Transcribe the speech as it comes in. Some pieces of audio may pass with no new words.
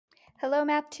Hello,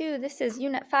 Math 2. This is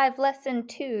Unit 5, Lesson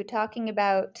 2, talking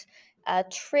about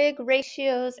trig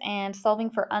ratios and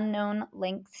solving for unknown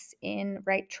lengths in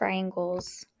right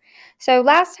triangles. So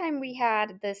last time we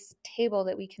had this table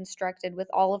that we constructed with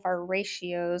all of our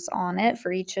ratios on it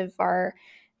for each of our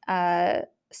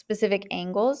specific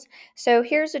angles. So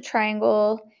here's a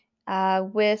triangle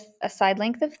with a side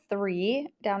length of 3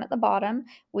 down at the bottom.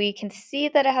 We can see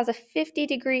that it has a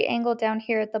 50-degree angle down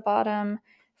here at the bottom,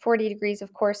 40 degrees,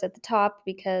 of course, at the top,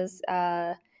 because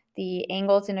the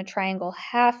angles in a triangle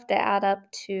have to add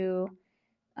up to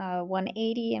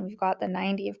 180, and we've got the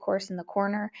 90, of course, in the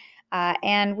corner.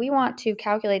 And we want to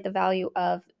calculate the value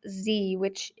of z,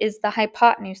 which is the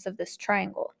hypotenuse of this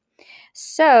triangle.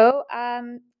 So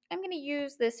I'm going to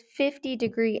use this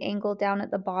 50-degree angle down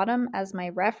at the bottom as my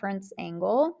reference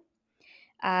angle.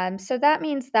 So that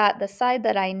means that the side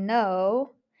that I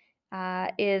know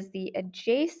is the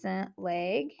adjacent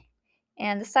leg,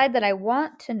 and the side that I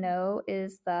want to know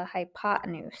is the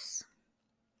hypotenuse.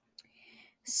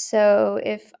 So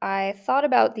if I thought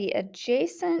about the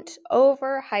adjacent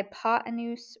over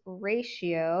hypotenuse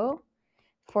ratio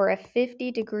for a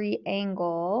 50-degree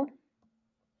angle,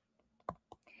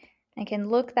 I can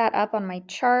look that up on my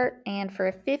chart, and for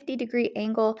a 50-degree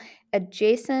angle,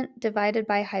 adjacent divided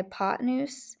by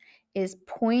hypotenuse is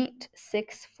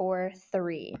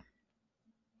 0.643.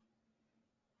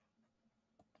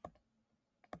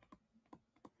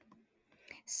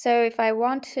 So if I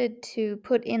wanted to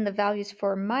put in the values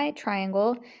for my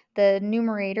triangle, the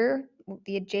numerator,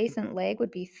 the adjacent leg,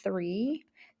 would be 3.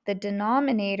 The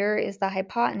denominator is the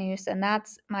hypotenuse, and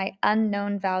that's my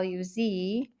unknown value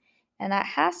z, and that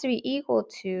has to be equal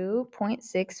to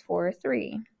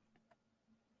 0.643.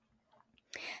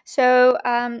 So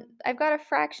I've got a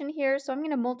fraction here, so I'm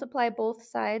going to multiply both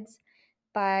sides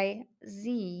by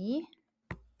z.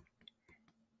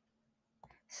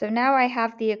 So now I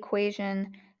have the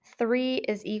equation 3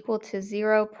 is equal to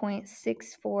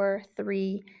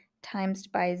 0.643 times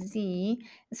by z.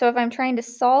 So if I'm trying to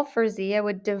solve for z, I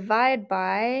would divide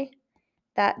by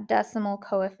that decimal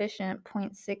coefficient,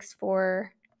 0.64.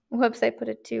 Whoops, I put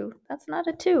a 2. That's not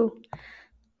a 2.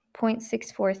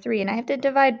 0.643. And I have to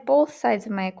divide both sides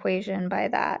of my equation by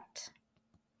that.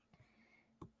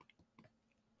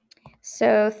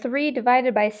 So 3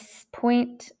 divided by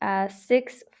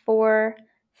 0.643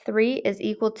 is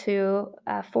equal to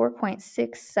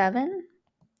 4.67,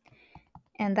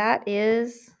 and that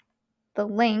is the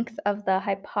length of the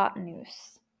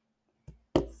hypotenuse.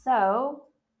 So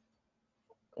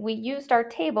we used our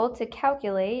table to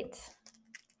calculate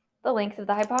the length of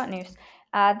the hypotenuse.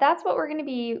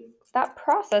 That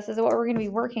process is what we're going to be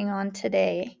working on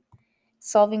today,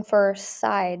 solving for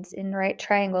sides in right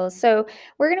triangles. So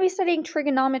we're going to be studying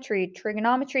trigonometry.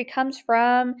 Trigonometry comes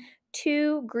from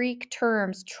two Greek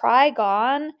terms,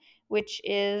 trigon, which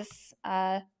is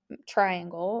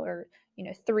triangle, or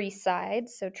 3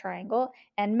 sides, so triangle,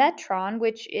 and metron,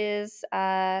 which is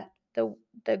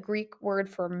the Greek word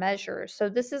for measure. So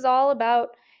this is all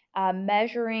about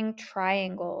measuring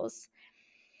triangles.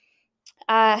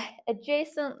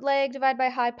 Adjacent leg divided by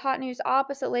hypotenuse,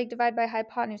 opposite leg divided by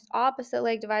hypotenuse, opposite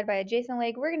leg divided by adjacent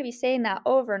leg. We're going to be saying that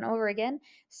over and over again.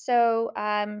 So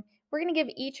we're going to give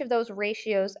each of those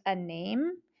ratios a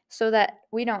name so that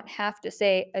we don't have to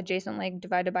say adjacent leg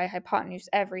divided by hypotenuse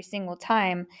every single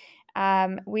time.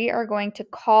 We are going to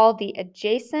call the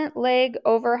adjacent leg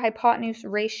over hypotenuse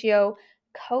ratio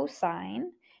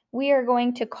cosine. We are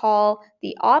going to call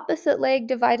the opposite leg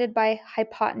divided by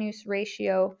hypotenuse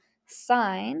ratio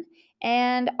sine,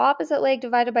 and opposite leg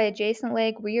divided by adjacent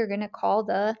leg we are going to call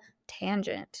the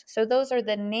tangent. So those are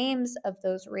the names of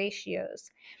those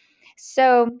ratios.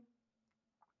 So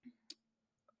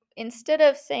instead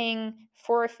of saying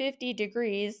for 50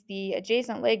 degrees the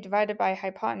adjacent leg divided by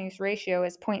hypotenuse ratio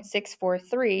is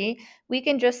 0.643, we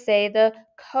can just say the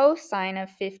cosine of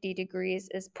 50 degrees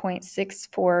is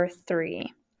 0.643.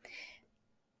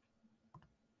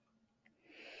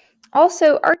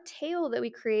 Also, our table that we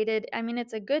created,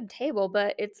 it's a good table,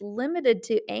 but it's limited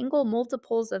to angle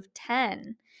multiples of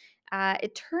 10.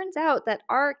 It turns out that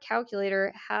our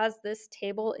calculator has this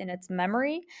table in its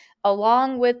memory,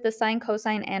 along with the sine,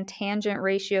 cosine, and tangent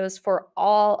ratios for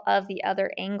all of the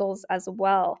other angles as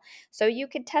well. So you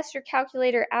could test your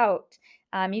calculator out.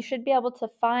 You should be able to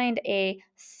find a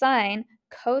sine,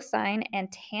 cosine,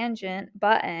 and tangent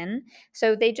button.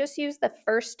 So they just use the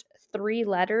first 3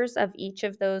 letters of each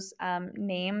of those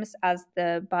names as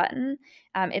the button.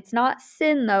 It's not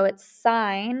sin though, it's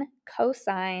sine,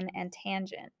 cosine, and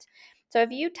tangent. So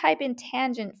if you type in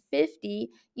tangent 50,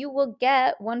 you will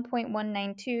get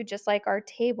 1.192 just like our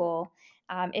table.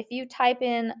 If you type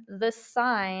in the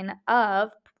sine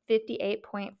of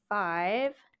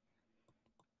 58.5,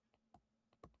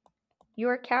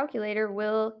 your calculator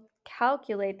will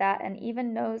calculate that and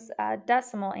even knows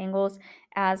decimal angles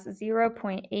as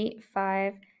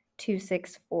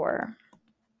 0.85264.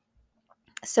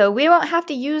 So we won't have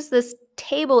to use this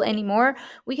table anymore.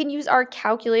 We can use our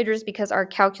calculators because our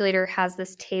calculator has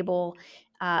this table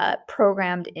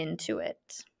programmed into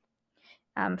it.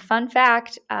 Fun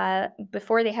fact,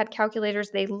 before they had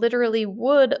calculators, they literally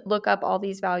would look up all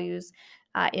these values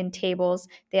in tables.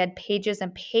 They had pages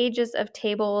and pages of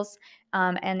tables,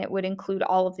 and it would include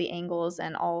all of the angles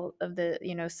and all of the,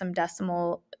 some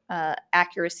decimal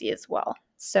accuracy as well.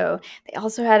 So they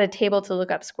also had a table to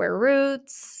look up square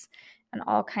roots and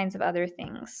all kinds of other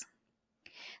things.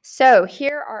 So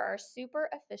here are our super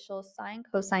official sine,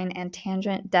 cosine, and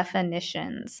tangent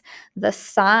definitions. The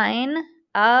sine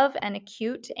of an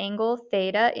acute angle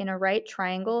theta in a right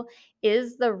triangle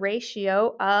is the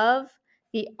ratio of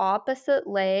the opposite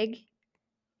leg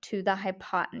to the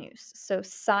hypotenuse. So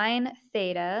sine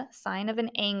theta, sine of an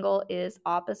angle, is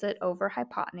opposite over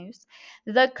hypotenuse.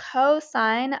 The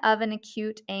cosine of an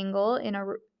acute angle in a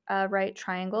right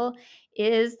triangle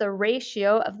is the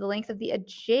ratio of the length of the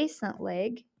adjacent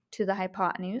leg to the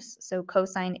hypotenuse. So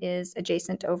cosine is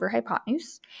adjacent over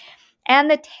hypotenuse. And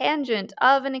the tangent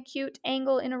of an acute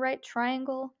angle in a right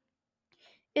triangle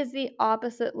is the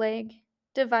opposite leg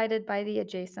divided by the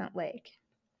adjacent leg.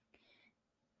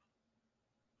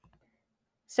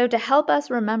 So to help us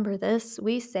remember this,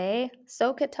 we say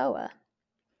SOHCAHTOA.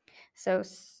 So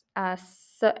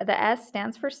the S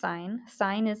stands for sine.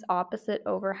 Sine is opposite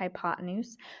over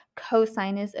hypotenuse.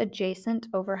 Cosine is adjacent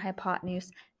over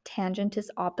hypotenuse. Tangent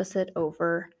is opposite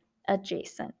over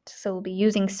adjacent. So we'll be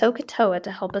using SOHCAHTOA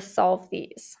to help us solve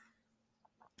these.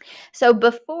 So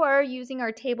before using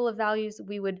our table of values,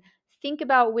 we would think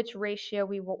about which ratio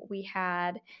we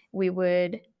had. We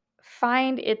would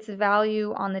find its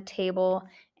value on the table,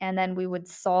 and then we would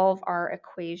solve our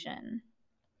equation.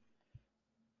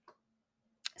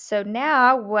 So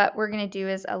now what we're going to do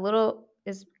is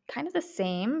kind of the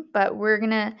same, but we're going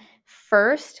to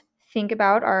first think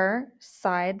about our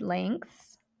side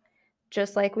lengths,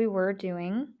 just like we were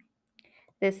doing.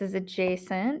 This is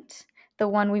adjacent. The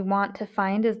one we want to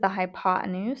find is the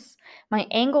hypotenuse. My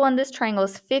angle on this triangle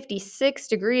is 56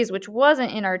 degrees, which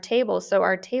wasn't in our table, so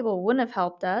our table wouldn't have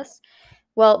helped us.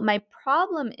 Well, my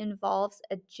problem involves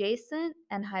adjacent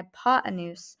and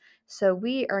hypotenuse, so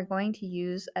we are going to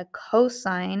use a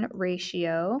cosine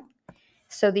ratio.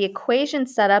 So the equation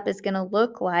setup is going to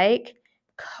look like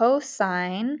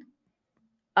cosine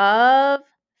of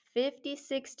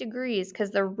 56 degrees, because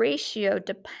the ratio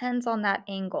depends on that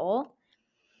angle.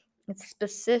 It's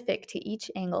specific to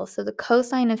each angle. So the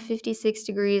cosine of 56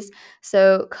 degrees,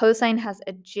 so cosine has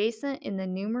adjacent in the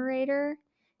numerator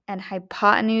and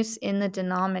hypotenuse in the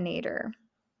denominator.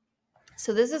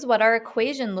 So this is what our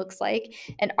equation looks like,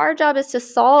 and our job is to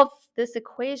solve this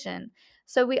equation.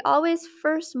 So we always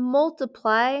first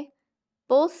multiply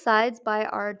both sides by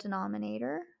our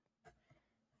denominator.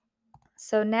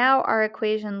 So now our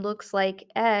equation looks like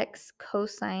x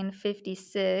cosine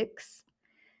 56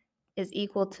 is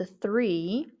equal to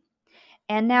 3.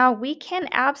 And now we can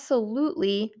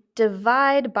absolutely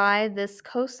divide by this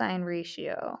cosine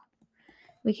ratio.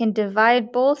 We can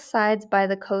divide both sides by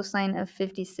the cosine of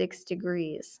 56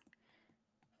 degrees.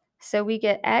 So we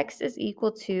get x is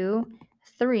equal to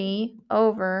 3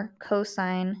 over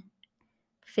cosine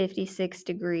 56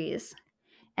 degrees.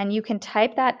 And you can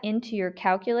type that into your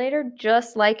calculator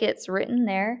just like it's written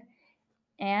there.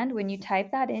 And when you type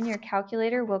that in, your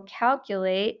calculator will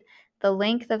calculate the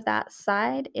length of that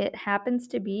side. It happens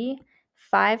to be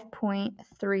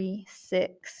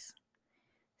 5.36.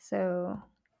 So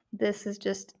this is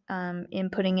just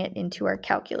inputting it into our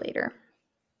calculator.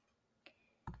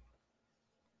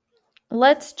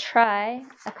 Let's try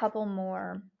a couple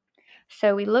more.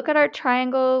 So we look at our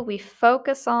triangle, we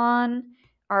focus on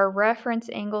our reference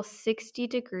angle 60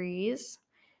 degrees.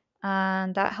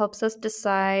 That helps us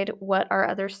decide what our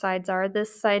other sides are.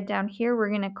 This side down here we're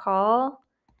going to call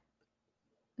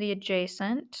the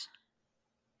adjacent,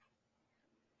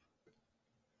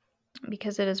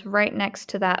 because it is right next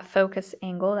to that focus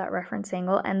angle, that reference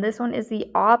angle, and this one is the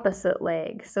opposite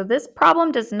leg. So this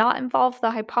problem does not involve the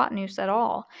hypotenuse at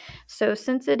all. So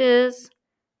since it is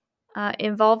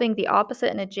involving the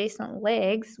opposite and adjacent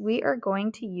legs, we are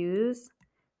going to use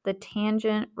the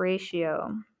tangent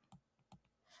ratio.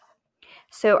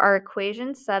 So our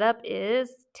equation setup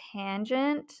is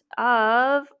tangent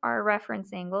of our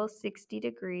reference angle, 60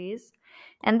 degrees.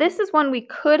 And this is one we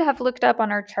could have looked up on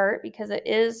our chart because it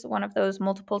is one of those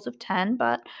multiples of 10,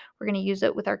 but we're going to use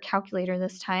it with our calculator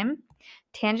this time.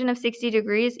 Tangent of 60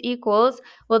 degrees equals,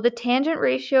 well, the tangent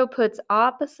ratio puts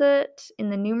opposite in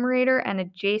the numerator and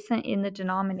adjacent in the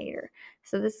denominator.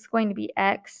 So this is going to be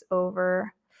x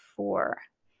over 4.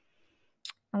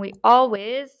 And we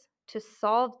always, to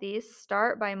solve these,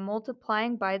 start by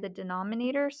multiplying by the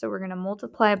denominator. So we're going to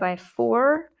multiply by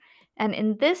 4. And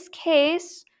in this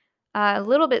case, a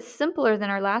little bit simpler than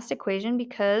our last equation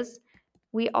because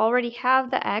we already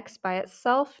have the x by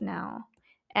itself now.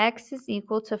 X is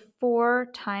equal to 4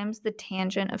 times the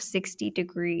tangent of 60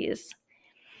 degrees.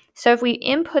 So if we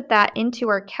input that into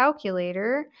our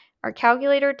calculator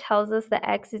tells us that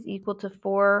x is equal to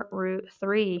 4 root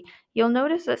 3. You'll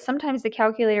notice that sometimes the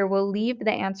calculator will leave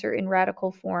the answer in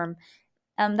radical form.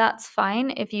 That's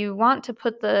fine. If you want to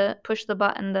push the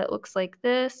button that looks like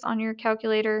this on your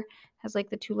calculator, has like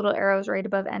the 2 little arrows right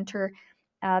above enter,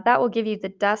 that will give you the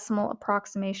decimal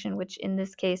approximation, which in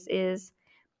this case is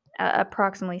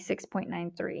approximately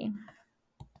 6.93.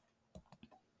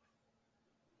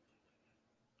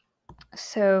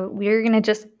 So we're going to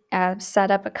just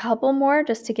set up a couple more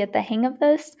just to get the hang of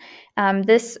this.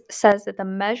 This says that the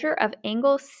measure of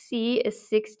angle C is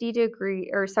 90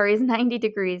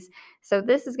 degrees. So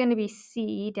this is going to be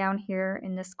C down here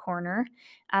in this corner.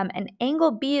 And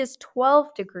angle B is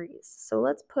 12 degrees. So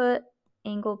let's put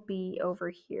angle B over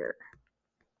here.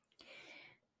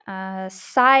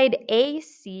 Side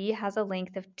AC has a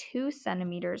length of 2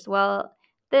 centimeters. Well,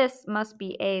 this must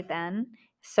be A then.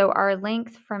 So our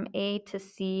length from A to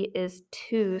C is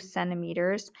 2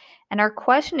 centimeters. And our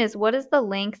question is, what is the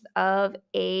length of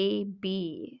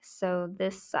AB? So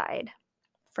this side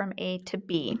from A to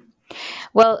B.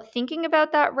 Well, thinking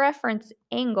about that reference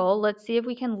angle, let's see if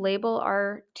we can label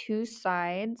our two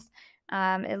sides.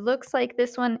 It looks like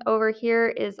this one over here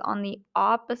is on the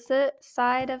opposite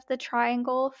side of the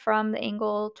triangle from the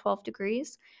angle 12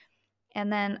 degrees. And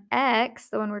then x,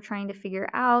 the one we're trying to figure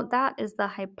out, that is the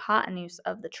hypotenuse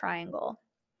of the triangle.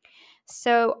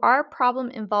 So our problem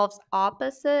involves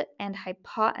opposite and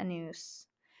hypotenuse.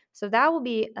 So that will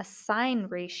be a sine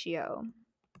ratio.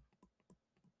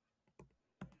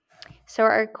 So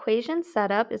our equation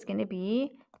setup is going to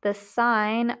be the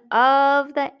sine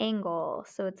of the angle.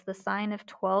 So it's the sine of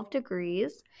 12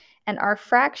 degrees. And our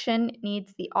fraction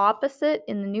needs the opposite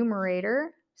in the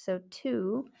numerator, so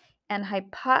 2, and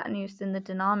hypotenuse in the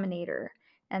denominator.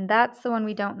 And that's the one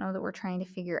we don't know that we're trying to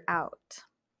figure out.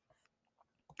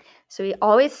 So we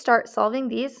always start solving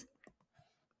these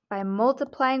by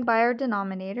multiplying by our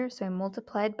denominator. So I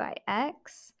multiplied by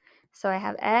x. So I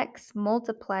have x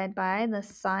multiplied by the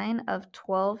sine of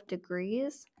 12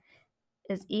 degrees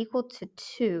is equal to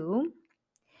 2.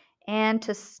 And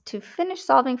to finish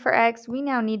solving for x, we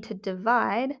now need to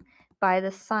divide by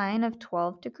the sine of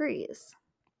 12 degrees.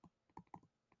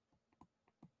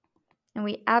 And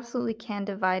we absolutely can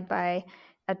divide by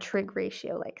a trig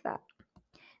ratio like that.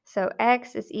 So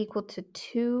x is equal to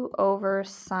 2 over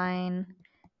sine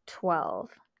 12.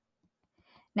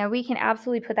 Now we can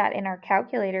absolutely put that in our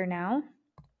calculator now.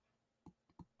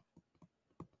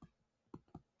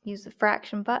 Use the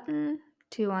fraction button,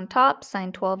 2 on top,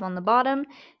 sine 12 on the bottom,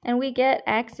 and we get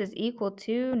x is equal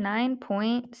to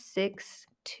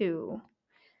 9.62.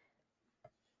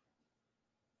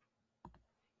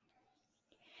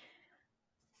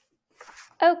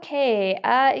 Okay,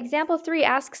 example 3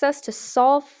 asks us to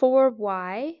solve for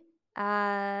y.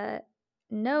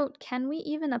 Note, can we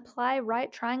even apply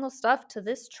right triangle stuff to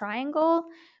this triangle?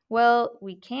 Well,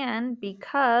 we can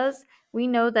because we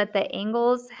know that the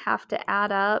angles have to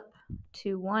add up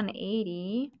to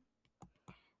 180.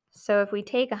 So if we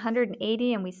take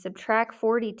 180 and we subtract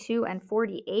 42 and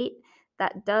 48,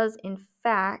 that does in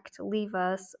fact leave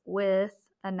us with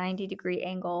a 90-degree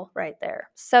angle right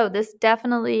there. So this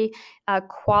definitely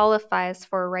qualifies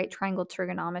for right triangle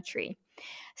trigonometry.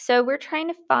 So we're trying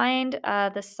to find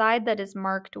the side that is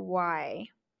marked Y.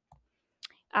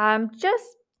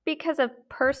 Just because of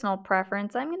personal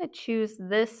preference, I'm going to choose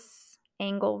this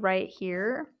angle right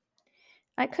here.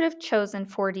 I could have chosen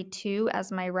 42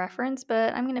 as my reference,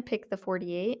 but I'm going to pick the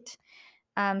 48.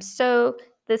 So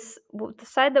the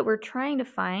side that we're trying to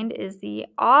find is the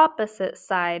opposite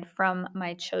side from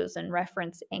my chosen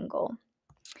reference angle.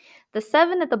 The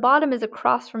 7 at the bottom is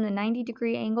across from the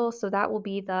 90-degree angle, so that will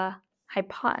be the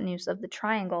hypotenuse of the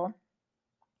triangle.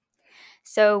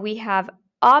 So we have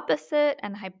opposite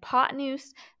and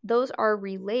hypotenuse. Those are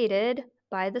related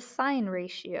by the sine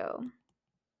ratio.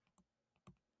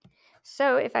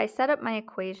 So if I set up my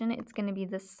equation, it's going to be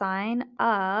the sine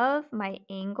of my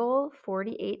angle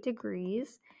 48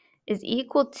 degrees is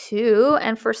equal to,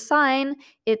 and for sine,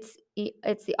 it's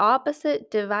the opposite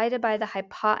divided by the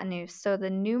hypotenuse. So the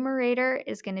numerator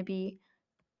is going to be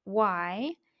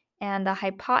y, and the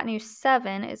hypotenuse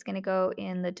 7 is going to go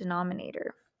in the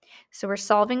denominator. So we're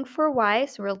solving for y,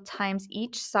 so we'll times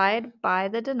each side by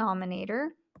the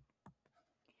denominator.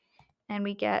 And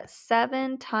we get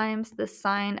 7 times the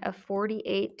sine of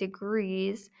 48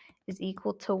 degrees is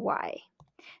equal to y.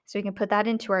 So we can put that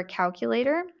into our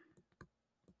calculator.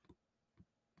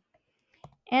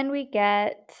 And we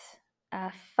get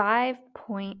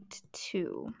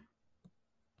 5.20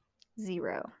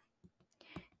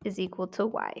 is equal to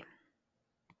y.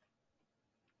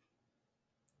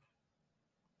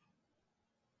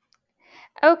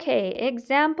 Okay,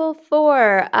 example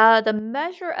 4. The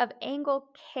measure of angle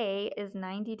K is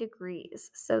 90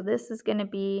 degrees. So this is going to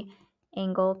be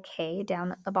angle K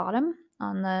down at the bottom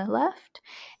on the left.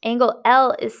 Angle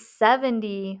L is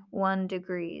 71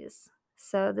 degrees.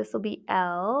 So this will be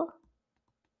L.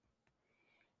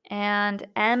 And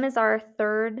M is our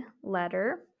third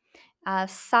letter.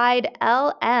 Side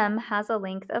LM has a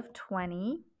length of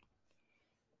 20.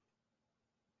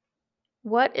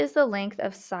 What is the length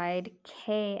of side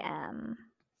KM?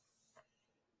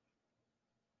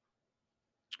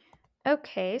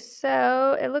 Okay,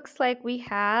 so it looks like we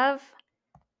have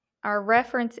our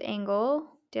reference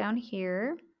angle down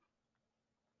here.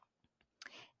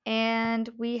 And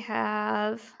we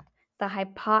have the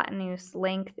hypotenuse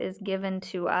length is given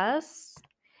to us.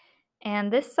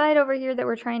 And this side over here that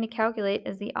we're trying to calculate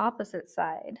is the opposite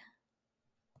side.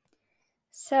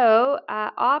 So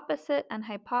opposite and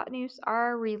hypotenuse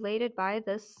are related by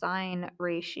the sine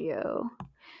ratio.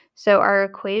 So our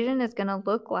equation is going to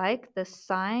look like the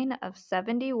sine of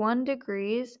 71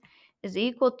 degrees is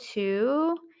equal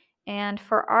to, and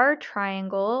for our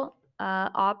triangle,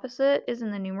 opposite is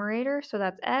in the numerator, so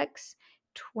that's x.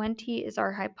 20 is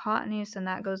our hypotenuse, and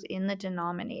that goes in the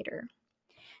denominator.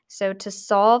 So to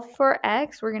solve for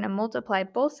x, we're going to multiply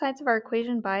both sides of our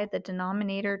equation by the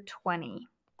denominator 20.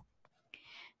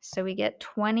 So we get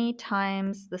 20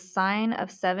 times the sine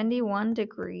of 71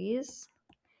 degrees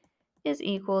is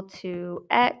equal to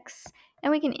x, and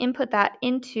we can input that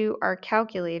into our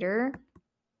calculator.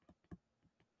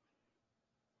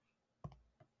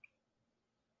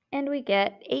 And we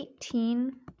get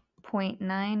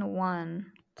 18.91.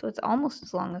 So it's almost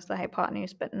as long as the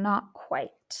hypotenuse, but not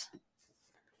quite.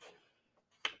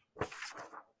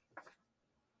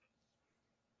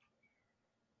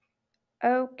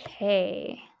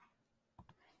 Okay.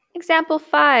 Example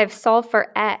 5, solve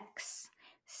for x.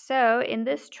 So in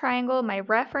this triangle, my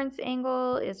reference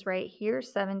angle is right here,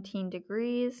 17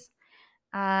 degrees.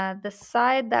 The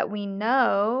side that we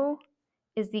know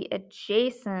is the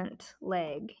adjacent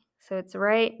leg. So it's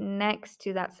right next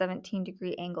to that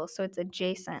 17-degree angle. So it's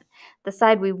adjacent. The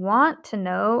side we want to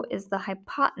know is the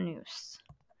hypotenuse.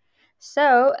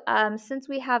 So since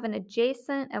we have an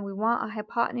adjacent and we want a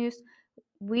hypotenuse,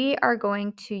 we are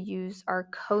going to use our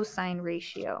cosine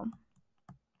ratio.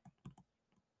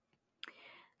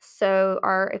 So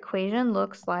our equation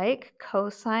looks like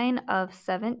cosine of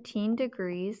 17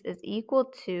 degrees is equal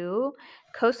to,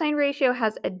 cosine ratio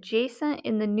has adjacent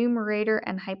in the numerator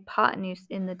and hypotenuse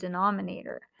in the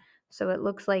denominator. So it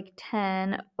looks like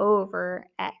 10 over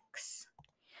x.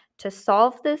 To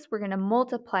solve this, we're going to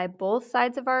multiply both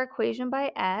sides of our equation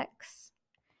by x.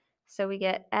 So we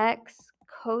get x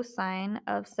cosine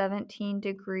of 17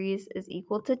 degrees is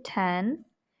equal to 10.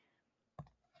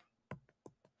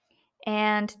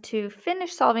 And to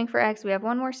finish solving for x, we have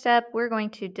one more step. We're going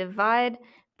to divide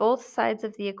both sides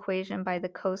of the equation by the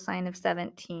cosine of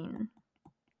 17.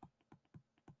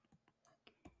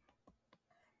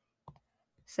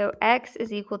 So x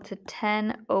is equal to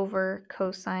 10 over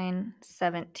cosine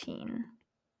 17.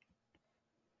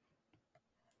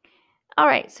 All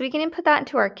right, so we can input that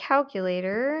into our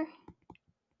calculator.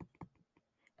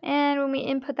 And when we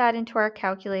input that into our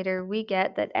calculator, we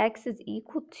get that x is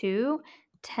equal to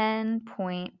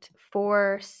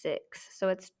 10.46. So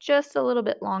it's just a little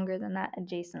bit longer than that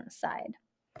adjacent side.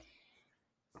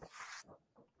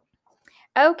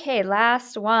 Okay,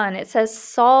 last one. It says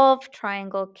solve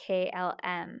triangle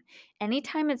KLM.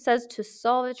 Anytime it says to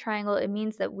solve a triangle, it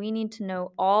means that we need to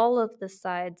know all of the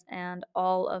sides and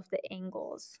all of the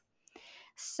angles.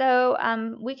 So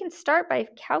we can start by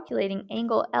calculating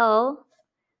angle L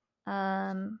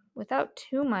without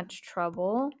too much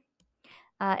trouble.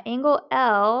 Angle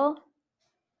L,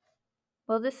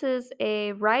 well, this is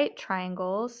a right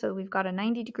triangle, so we've got a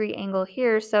 90-degree angle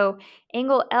here. So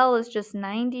angle L is just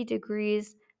 90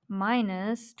 degrees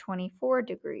minus 24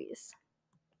 degrees.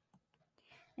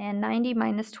 And 90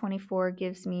 minus 24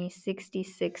 gives me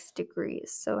 66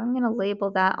 degrees. So I'm going to label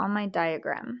that on my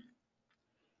diagram.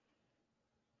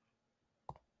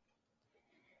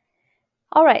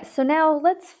 All right, so now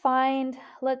let's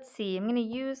see, I'm going to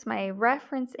use my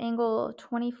reference angle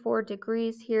 24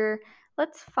 degrees here.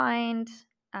 Let's find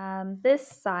this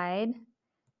side,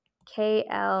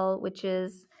 KL, which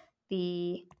is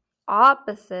the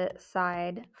opposite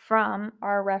side from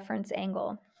our reference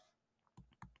angle.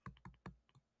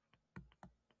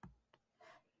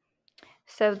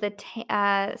 So the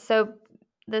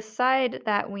side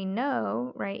that we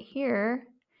know right here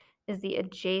is the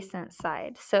adjacent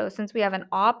side. So since we have an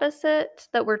opposite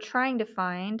that we're trying to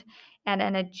find and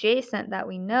an adjacent that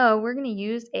we know, we're going to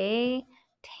use a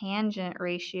tangent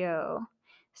ratio.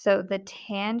 So the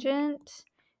tangent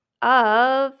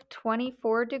of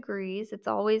 24 degrees, it's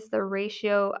always the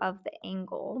ratio of the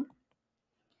angle,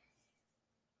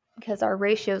 because our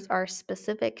ratios are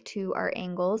specific to our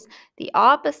angles. The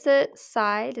opposite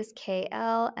side is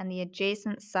KL and the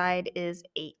adjacent side is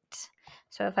 8.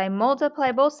 So if I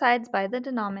multiply both sides by the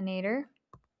denominator,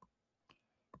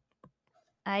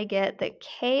 I get that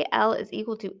KL is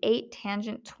equal to 8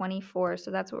 tangent 24. So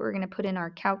that's what we're going to put in our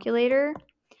calculator.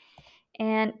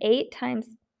 And 8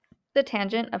 times the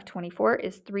tangent of 24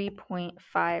 is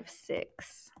 3.56.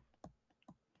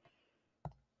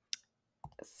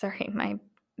 Sorry, my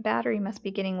battery must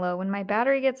be getting low. When my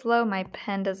battery gets low, my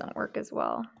pen doesn't work as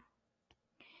well.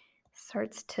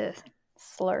 Starts to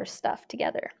slur stuff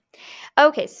together.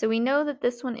 Okay, so we know that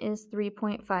this one is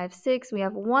 3.56. We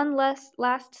have one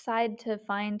last side to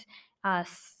find,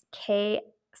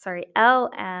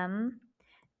 LM,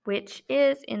 which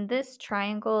is in this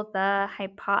triangle the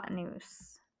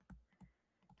hypotenuse.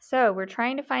 So we're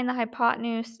trying to find the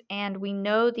hypotenuse and we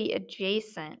know the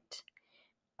adjacent.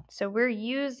 So we're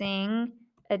using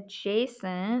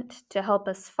adjacent to help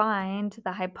us find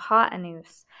the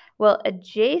hypotenuse. Well,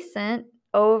 adjacent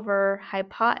over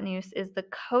hypotenuse is the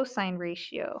cosine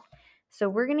ratio. So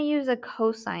we're going to use a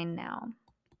cosine now.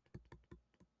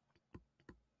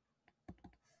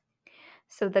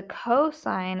 So the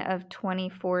cosine of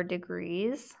 24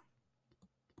 degrees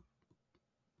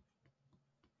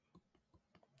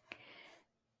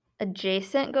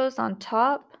adjacent goes on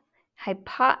top,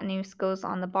 hypotenuse goes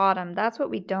on the bottom. That's what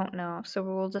we don't know, so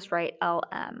we'll just write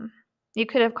LM. You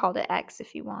could have called it X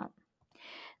if you want.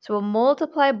 So we'll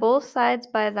multiply both sides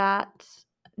by that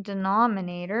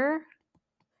denominator.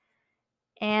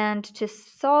 And to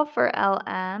solve for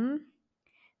LM,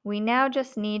 we now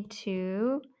just need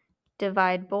to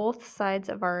divide both sides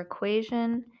of our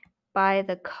equation by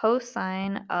the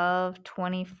cosine of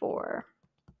 24.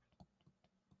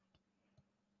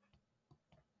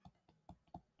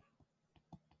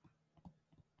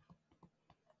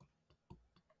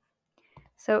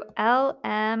 So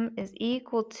LM is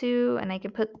equal to, and I can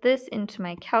put this into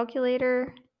my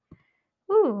calculator.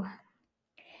 Ooh.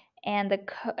 And the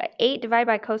 8 divided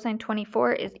by cosine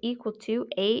 24 is equal to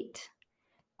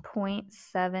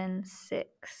 8.76.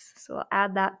 So I'll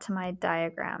add that to my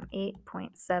diagram,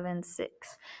 8.76.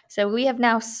 So we have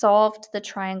now solved the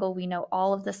triangle. We know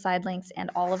all of the side lengths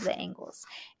and all of the angles.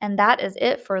 And that is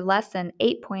it for lesson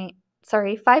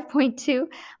 5.2.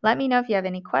 Let me know if you have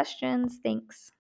any questions. Thanks.